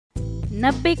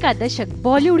90 का दशक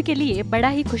बॉलीवुड के लिए बड़ा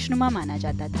ही खुशनुमा माना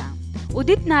जाता था।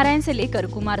 उदित नारायण से लेकर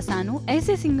कुमार सानू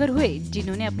ऐसे सिंगर हुए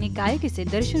जिन्होंने अपनी गायकी से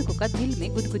दर्शकों का दिल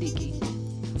में गुदगुदी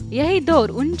की। यही दौर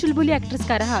उन चुलबुली एक्ट्रेस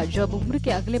का रहा जो अब उम्र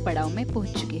के अगले पड़ाव में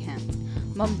पहुंच चुकी हैं।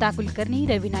 ममता कुलकर्णी,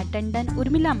 रवीना टंडन,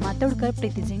 उर्मिला मातोंडकर,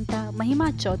 प्रीति जिंटा, महिमा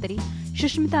चौधरी,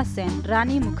 सुष्मिता सेन,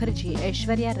 रानी मुखर्जी,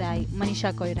 ऐश्वर्या राय,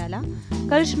 मनीषा कोइराला,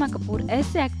 करिश्मा कपूर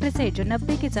ऐसे एक्ट्रेस है जो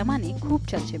 90 के जमाने खूब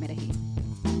चर्चे में रही।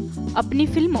 अपनी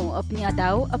फिल्मों, अपनी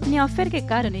अदाओं, अपने अफेयर के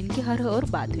कारण इनकी हर और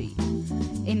बात हुई।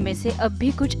 इनमें से अब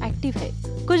भी कुछ एक्टिव है,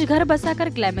 कुछ घर बसाकर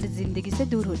ग्लैमर जिंदगी से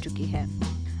दूर हो चुकी है।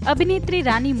 अभिनेत्री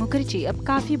रानी मुखर्जी अब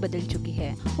काफी बदल चुकी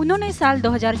है। उन्होंने साल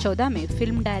 2014 में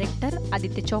फिल्म डायरेक्टर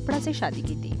आदित्य चोपड़ा से शादी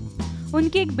की थी।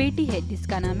 उनकी एक बेटी है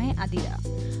जिसका नाम है आदिरा।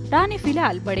 रानी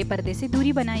फिलहाल बड़े पर्दे से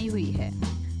दूरी बनाई हुई है।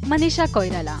 मनीषा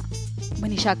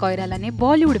कोइराला ने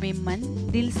बॉलीवुड में मन,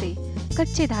 दिल से,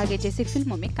 कच्चे धागे जैसी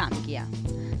फिल्मों में काम किया।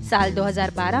 साल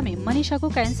 2012 में मनीषा को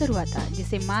कैंसर हुआ था,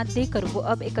 जिसे मात देकर वो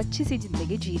अब एक अच्छी सी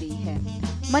जिंदगी जी रही है।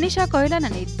 मनीषा कोइराला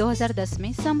ने 2010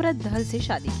 में समरथ दहल से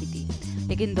शादी की थी,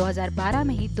 लेकिन 2012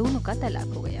 में ही दोनों का तलाक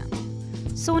हो गया।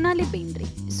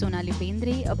 सोनाली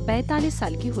बेंद्रे अब 45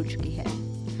 साल की हो चुकी है,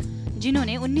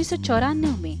 जिन्होंने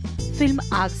 1994 में फिल्म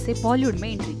आग से बॉलीवुड में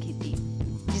एंट्री की थी,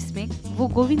 जिसमें वो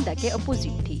गोविंदा के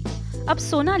अपोजिट थी। अब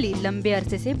सोनाली लंबे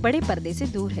अरसे से बड़े पर्दे से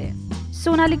दूर है।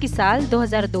 सोनाली की साल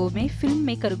 2002 में फिल्म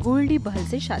मेकर गोल्डी बहल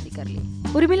से शादी कर ली।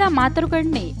 उर्मिला मातोंडकर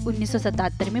ने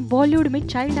 1977 में बॉलीवुड में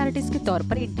चाइल्ड आर्टिस्ट के तौर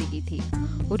पर एंट्री की थी।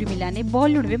 उर्मिला ने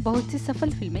बॉलीवुड में बहुत सी सफल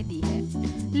फिल्में दी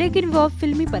है, लेकिन वो अब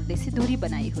फिल्मी पर्दे से दूरी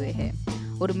बनाए हुए है।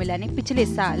 उर्मिला ने पिछले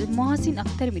साल मोहसिन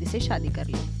अख्तर मीर से शादी कर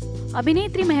ली।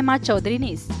 अभिनेत्री महिमा चौधरी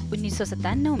ने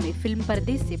 1997 में फिल्म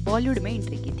परदेस से बॉलीवुड में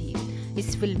एंट्री की थी।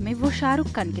 इस फिल्म में वो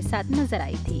शाहरुख खान के साथ नजर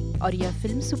आई थी और यह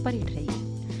फिल्म सुपरहिट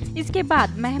रही। इसके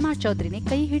बाद महिमा चौधरी ने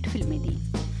कई हिट फिल्में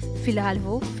दी। फिलहाल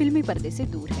वो फिल्मी पर्दे से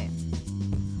दूर है।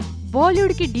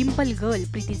 बॉलीवुड की डिम्पल गर्ल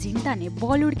प्रीति जिंटा ने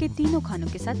बॉलीवुड के तीनों खानों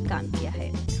के साथ काम किया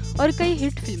है और कई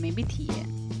हिट फिल्में भी थी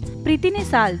है। प्रीति ने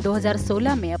साल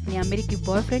 2016 में अपने अमेरिकी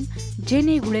बॉयफ्रेंड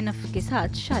जेने गुडेनफ के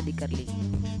साथ शादी कर ली।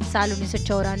 साल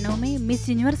 1994 में मिस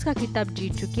यूनिवर्स का खिताब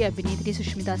जीत चुकी अभिनेत्री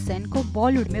सुष्मिता सेन को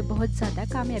बॉलीवुड में बहुत ज्यादा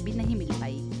कामयाबी नहीं मिल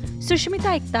पाई।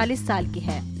 सुष्मिता 41 साल की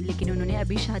है, लेकिन उन्होंने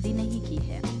अभी शादी नहीं की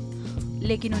है,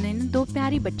 लेकिन उन्होंने 2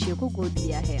 प्यारी बच्चियों को गोद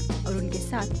लिया है और उनके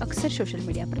साथ अक्सर सोशल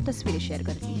मीडिया पर तस्वीरें शेयर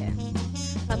करती है।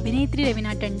 अभिनेत्री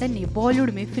रवीना टंडन ने बॉलीवुड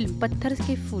में फिल्म पत्थर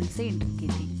के फूल से एंट्री की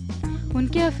थी।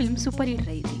 उनकी यह फिल्म सुपरहिट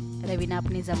रही थी। रवीना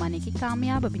अपने जमाने की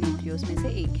कामयाब अभिनेत्रियों में से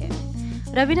एक है।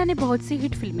 रवीना ने बहुत सी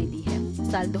हिट फिल्में दी है।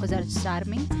 साल 2004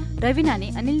 में रवीना ने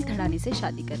अनिल धड़ानी से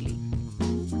शादी कर ली।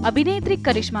 अभिनेत्री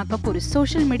करिश्मा कपूर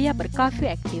सोशल मीडिया पर काफी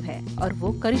एक्टिव है और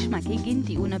वो करिश्मा की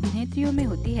गिनती उन अभिनेत्रियों में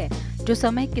होती है जो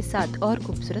समय के साथ और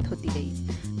खूबसूरत होती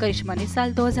गई। करिश्मा ने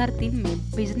साल 2003 में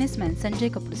बिजनेसमैन संजय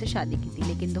कपूर से शादी की थी,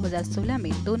 लेकिन 2016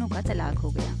 में दोनों का तलाक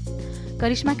हो गया।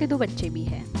 करिश्मा के 2 बच्चे भी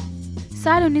हैं।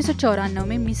 साल 1994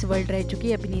 में मिस वर्ल्ड रह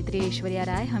चुकी अभिनेत्री ऐश्वर्या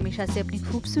राय हमेशा से अपनी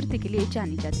खूबसूरती के लिए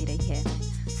जानी जाती रही है।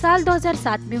 साल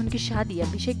 2007 में उनकी शादी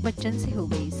अभिषेक बच्चन से हो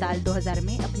गई। साल 2000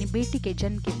 में अपनी बेटी के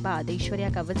जन्म के बाद ऐश्वर्या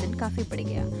का वजन काफी बढ़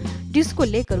गया, जिसको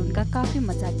लेकर उनका काफी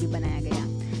मजाक भी बनाया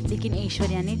गया, लेकिन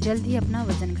ऐश्वर्या ने जल्द ही अपना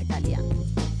वजन घटा लिया।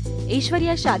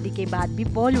 ऐश्वर्या शादी के बाद भी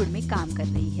बॉलीवुड में काम कर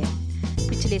रही है।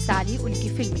 पिछले साल ही उनकी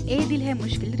फिल्म ए दिल है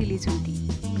मुश्किल रिलीज हुई थी।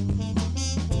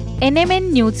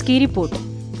 NMN न्यूज की रिपोर्ट।